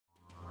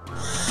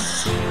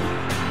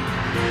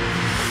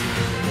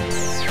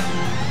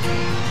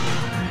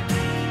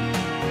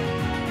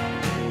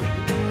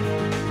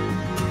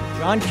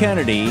John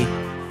Kennedy,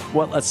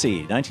 let's see,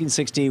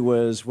 1960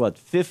 was,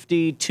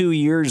 52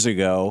 years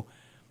ago,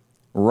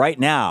 right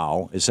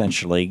now,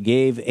 essentially,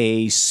 gave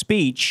a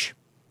speech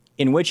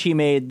in which he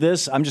made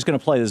this. I'm just going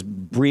to play this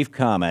brief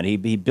comment.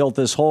 He built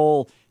this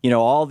whole,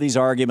 all these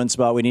arguments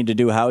about we need to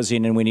do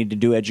housing and we need to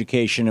do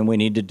education and we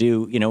need to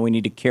do, we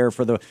need to care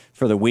for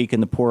the weak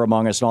and the poor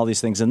among us and all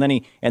these things. And then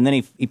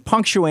he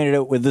punctuated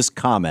it with this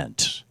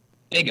comment.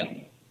 Bigger.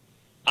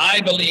 I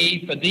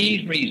believe for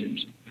these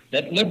reasons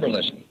that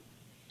liberalism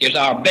is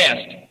our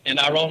best and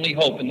our only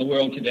hope in the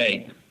world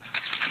today.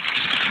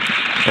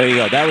 There you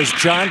go. That was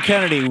John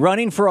Kennedy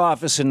running for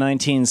office in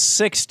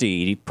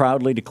 1960,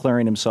 proudly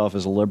declaring himself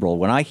as a liberal.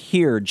 When I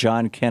hear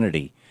John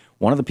Kennedy,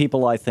 one of the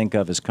people I think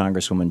of is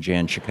Congresswoman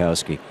Jan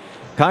Schakowsky.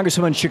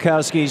 Congresswoman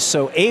Schakowsky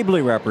so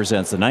ably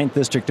represents the 9th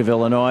District of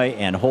Illinois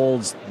and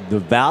holds the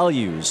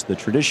values, the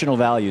traditional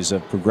values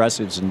of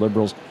progressives and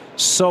liberals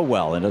so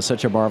well and does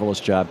such a marvelous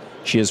job.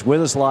 She is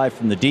with us live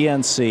from the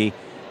DNC.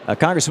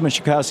 Congresswoman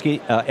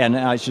Schakowsky, and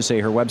I should say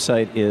her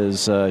website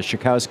is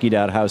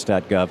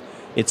schakowsky.house.gov.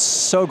 It's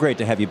so great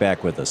to have you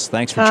back with us.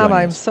 Thanks for joining us.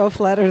 I'm so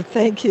flattered.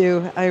 Thank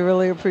you. I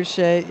really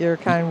appreciate your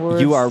kind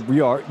words. You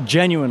are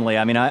genuinely,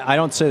 I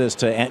don't say this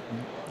to,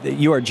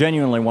 you are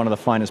genuinely one of the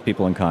finest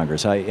people in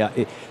Congress.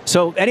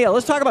 So anyhow,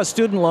 let's talk about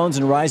student loans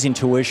and rising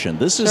tuition.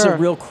 This is a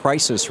real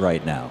crisis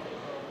right now.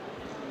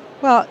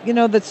 Well,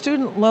 the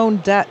student loan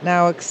debt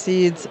now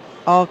exceeds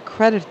all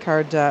credit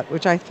card debt,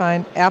 which I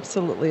find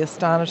absolutely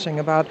astonishing,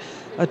 about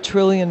 $1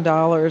 trillion.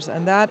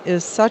 And that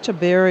is such a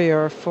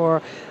barrier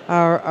for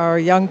our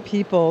young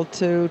people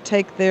to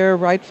take their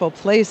rightful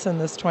place in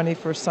this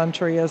 21st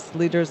century as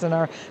leaders in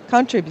our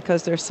country,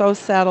 because they're so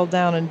saddled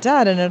down in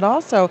debt. And it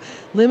also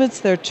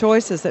limits their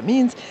choices. It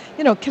means,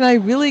 can I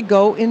really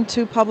go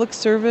into public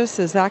service?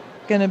 Is that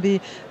going to be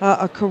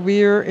a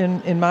career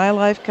in my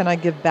life? Can I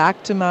give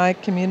back to my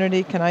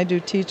community? Can I do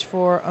Teach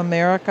for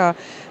America?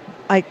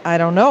 I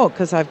don't know,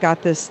 because I've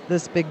got this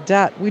big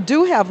debt. We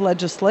do have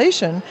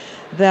legislation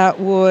that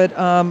would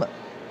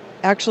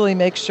actually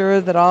make sure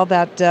that all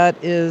that debt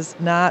is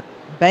not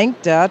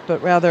bank debt,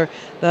 but rather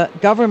the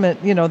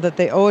government, that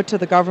they owe it to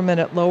the government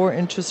at lower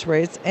interest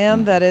rates,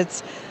 and that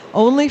it's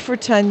only for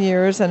 10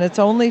 years, and it's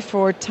only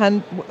for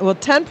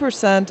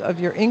 10% of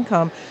your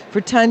income for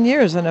 10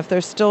 years. And if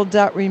there's still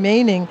debt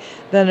remaining,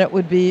 then it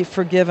would be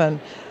forgiven.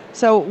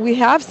 So we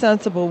have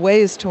sensible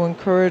ways to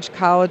encourage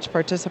college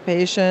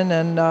participation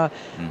and,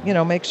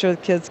 make sure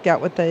the kids get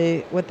what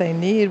they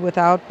need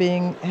without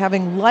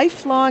having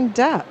lifelong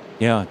debt.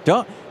 Yeah,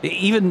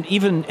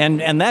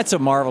 and that's a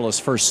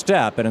marvelous first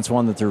step, and it's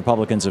one that the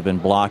Republicans have been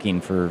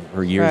blocking for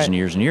years and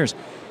years and years.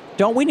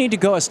 Don't we need to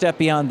go a step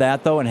beyond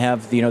that, though, and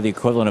have the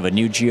equivalent of a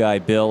new GI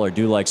Bill, or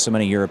do like so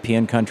many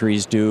European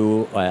countries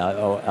do?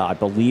 I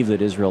believe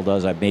that Israel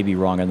does. I may be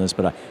wrong on this,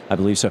 but I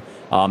believe so.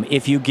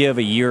 If you give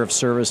a year of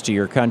service to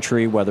your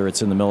country, whether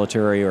it's in the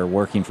military or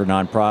working for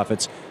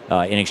nonprofits,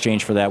 in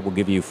exchange for that, we'll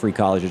give you free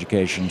college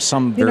education.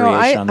 Some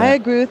variation on that. I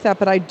agree with that,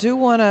 but I do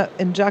want to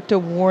inject a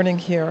warning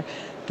here.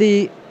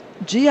 The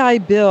GI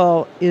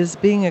Bill is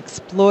being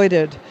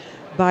exploited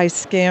by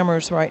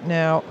scammers right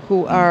now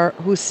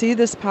who see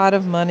this pot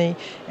of money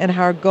and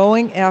are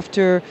going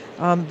after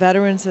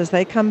veterans as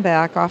they come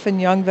back, often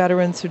young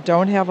veterans who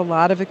don't have a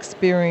lot of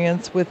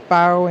experience with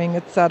borrowing,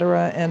 et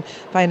cetera, and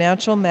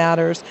financial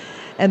matters.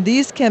 And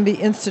these can be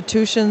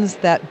institutions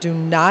that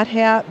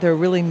they're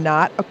really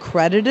not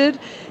accredited,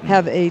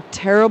 have a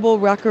terrible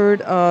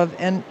record of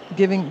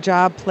giving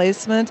job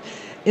placement.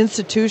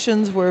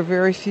 Institutions where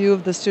very few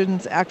of the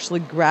students actually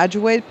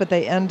graduate, but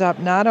they end up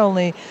not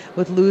only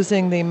with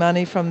losing the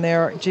money from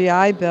their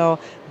GI Bill,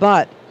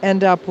 but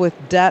end up with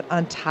debt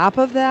on top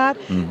of that.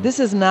 This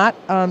is not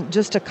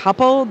just a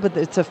couple, but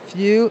it's a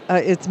few.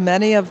 It's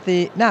many of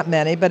not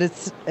many, but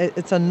it's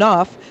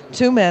enough,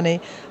 too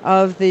many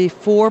of the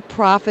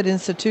for-profit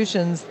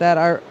institutions that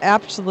are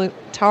absolutely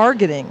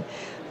targeting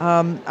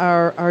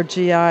our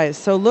GIs.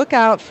 So look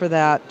out for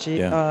that,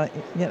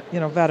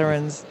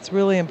 veterans. It's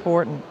really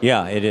important.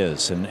 Yeah, it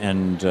is.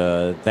 And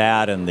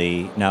that and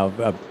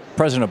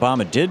President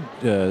Obama did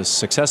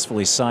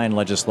successfully sign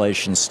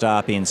legislation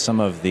stopping some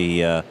of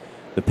the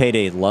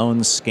payday loan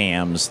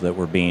scams that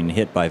were being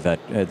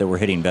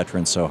hitting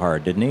veterans so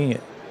hard, didn't he?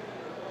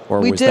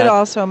 We did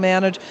also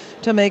manage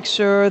to make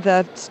sure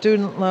that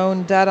student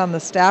loan debt on the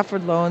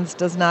Stafford loans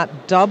does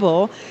not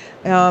double.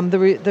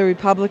 The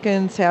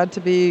Republicans had to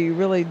be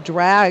really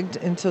dragged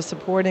into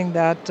supporting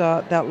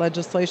that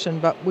legislation,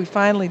 but we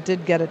finally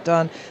did get it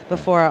done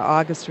before our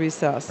August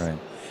recess. Right.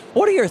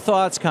 What are your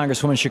thoughts,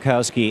 Congresswoman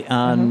Schakowsky,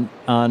 on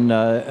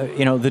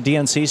the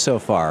DNC so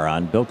far,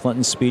 on Bill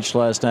Clinton's speech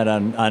last night,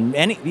 on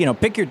any,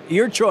 pick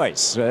your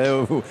choice.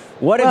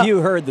 What have you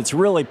heard that's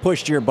really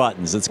pushed your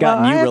buttons, that's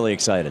gotten you really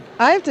excited?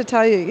 I have to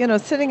tell you,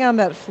 sitting on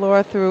that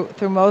floor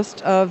through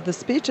most of the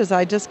speeches,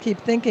 I just keep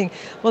thinking,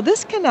 well,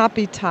 this cannot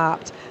be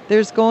topped.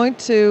 There's going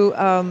to,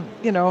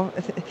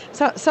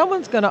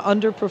 someone's going to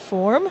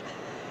underperform,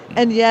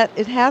 and yet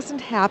it hasn't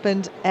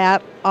happened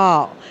at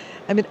all.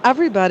 I mean,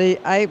 everybody,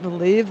 I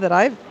believe, that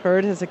I've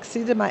heard has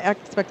exceeded my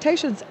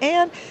expectations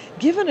and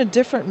given a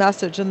different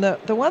message. And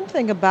the one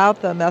thing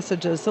about the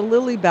messages, the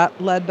Lily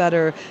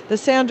Ledbetter, the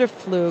Sandra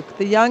Fluke,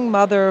 the young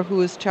mother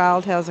whose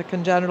child has a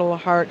congenital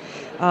heart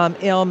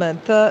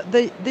ailment,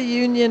 the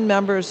union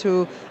members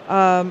who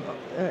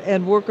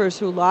and workers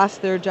who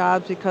lost their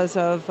jobs because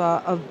of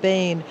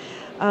Bain,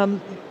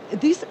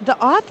 the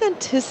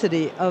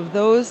authenticity of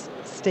those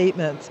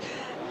statements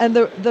and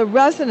the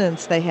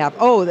resonance they have.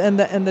 Oh, and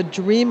the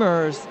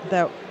dreamers,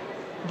 the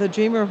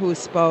dreamer who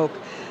spoke,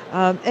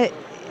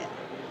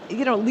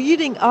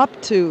 leading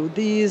up to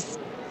these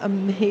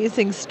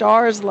amazing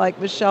stars like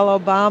Michelle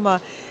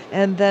Obama,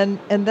 and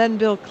then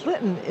Bill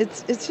Clinton.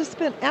 It's just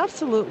been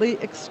absolutely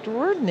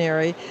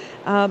extraordinary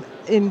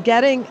in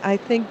getting, I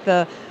think,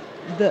 the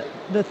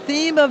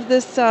theme of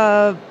this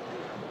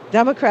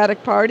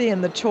Democratic Party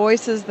and the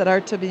choices that are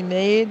to be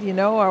made.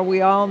 Are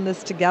we all in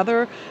this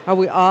together? Are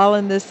we all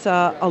in this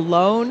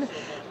alone?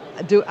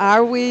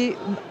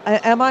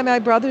 Am I my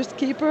brother's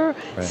keeper?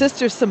 Right.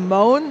 Sister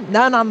Simone,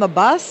 none on the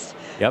bus.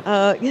 Yep.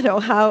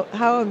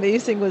 How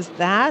amazing was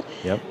that?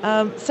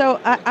 Yep.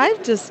 So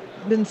I've just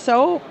been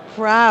so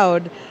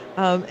proud.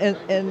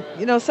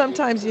 And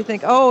sometimes you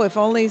think, oh, if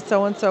only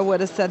so-and-so would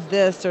have said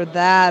this or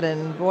that,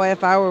 and boy,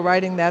 if I were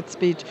writing that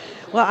speech.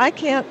 Well, I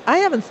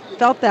haven't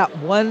felt that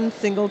one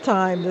single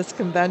time this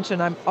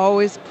convention. I'm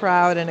always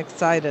proud and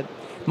excited.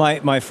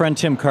 My friend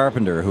Tim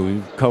Carpenter,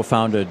 who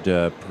co-founded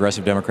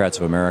Progressive Democrats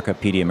of America,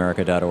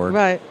 pdamerica.org,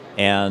 right,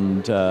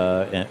 and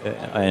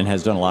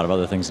has done a lot of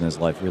other things in his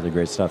life, really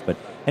great stuff. But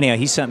anyhow,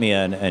 he sent me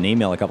an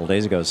email a couple of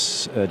days ago,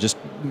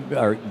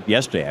 or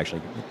yesterday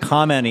actually,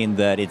 commenting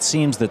that it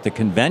seems that the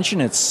convention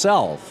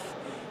itself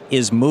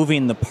is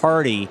moving the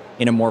party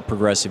in a more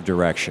progressive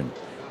direction.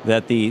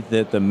 That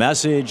the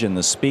message and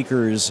the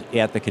speakers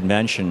at the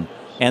convention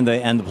and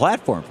the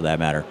platform, for that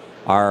matter,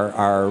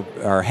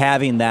 are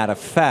having that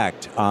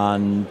effect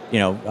on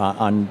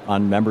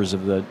members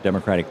of the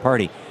Democratic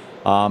Party.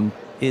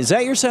 Is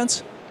that your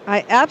sense?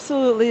 I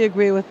absolutely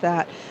agree with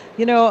that.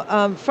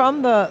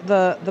 From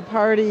the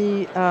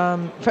party,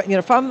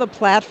 from the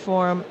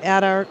platform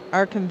at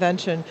our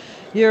convention,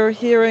 you're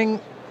hearing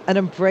an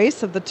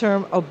embrace of the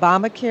term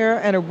Obamacare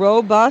and a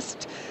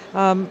robust,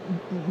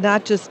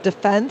 not just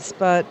defense,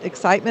 but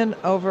excitement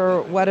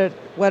over what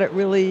it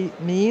really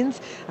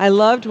means. I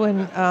loved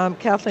when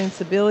Kathleen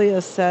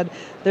Sebelius said,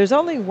 there's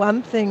only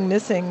one thing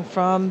missing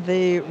from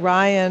the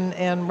Ryan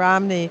and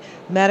Romney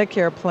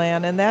Medicare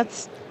plan, and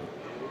that's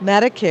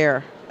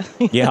Medicare.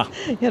 Yeah.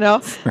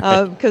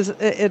 Because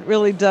it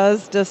really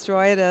does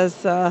destroy it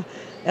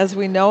as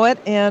we know it.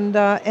 And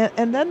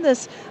then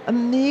this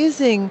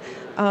amazing,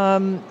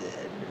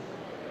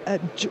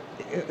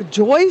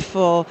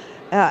 joyful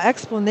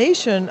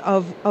explanation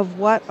of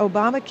what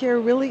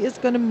Obamacare really is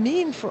going to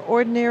mean for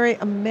ordinary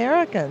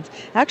Americans.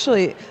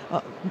 Actually,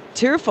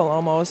 tearful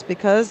almost,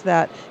 because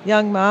that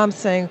young mom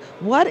saying,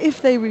 what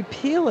if they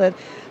repeal it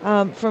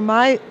for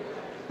my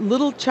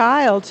little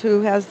child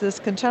who has this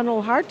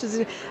congenital heart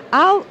disease?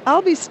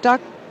 I'll be stuck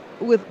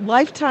with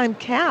lifetime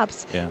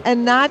caps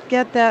and not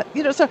get that.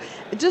 So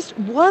just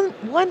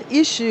one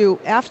issue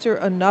after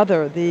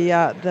another.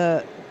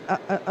 The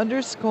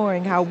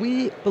underscoring how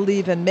we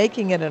believe in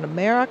making it in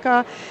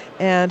America,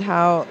 and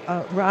how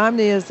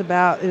Romney is the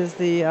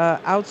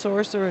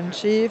outsourcer in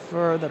chief,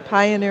 or the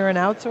pioneer in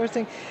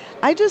outsourcing.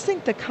 I just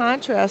think the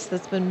contrast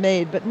that's been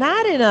made, but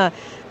not in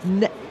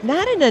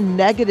a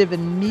negative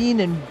and mean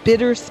and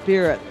bitter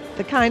spirit,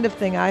 the kind of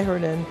thing I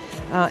heard in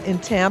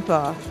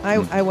Tampa.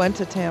 I went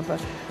to Tampa,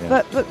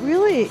 but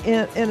really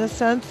in a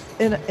sense,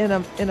 in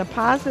a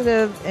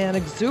positive and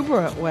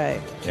exuberant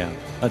way. Yeah,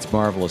 that's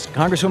marvelous.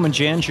 Congresswoman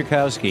Jan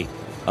Schakowsky,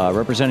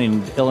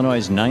 representing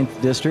Illinois'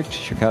 9th District,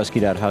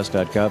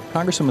 schakowsky.house.gov.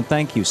 Congresswoman,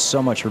 thank you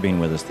so much for being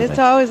with us today. It's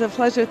always a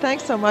pleasure.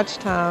 Thanks so much,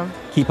 Tom.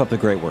 Keep up the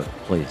great work,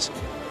 please.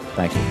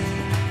 Thank you.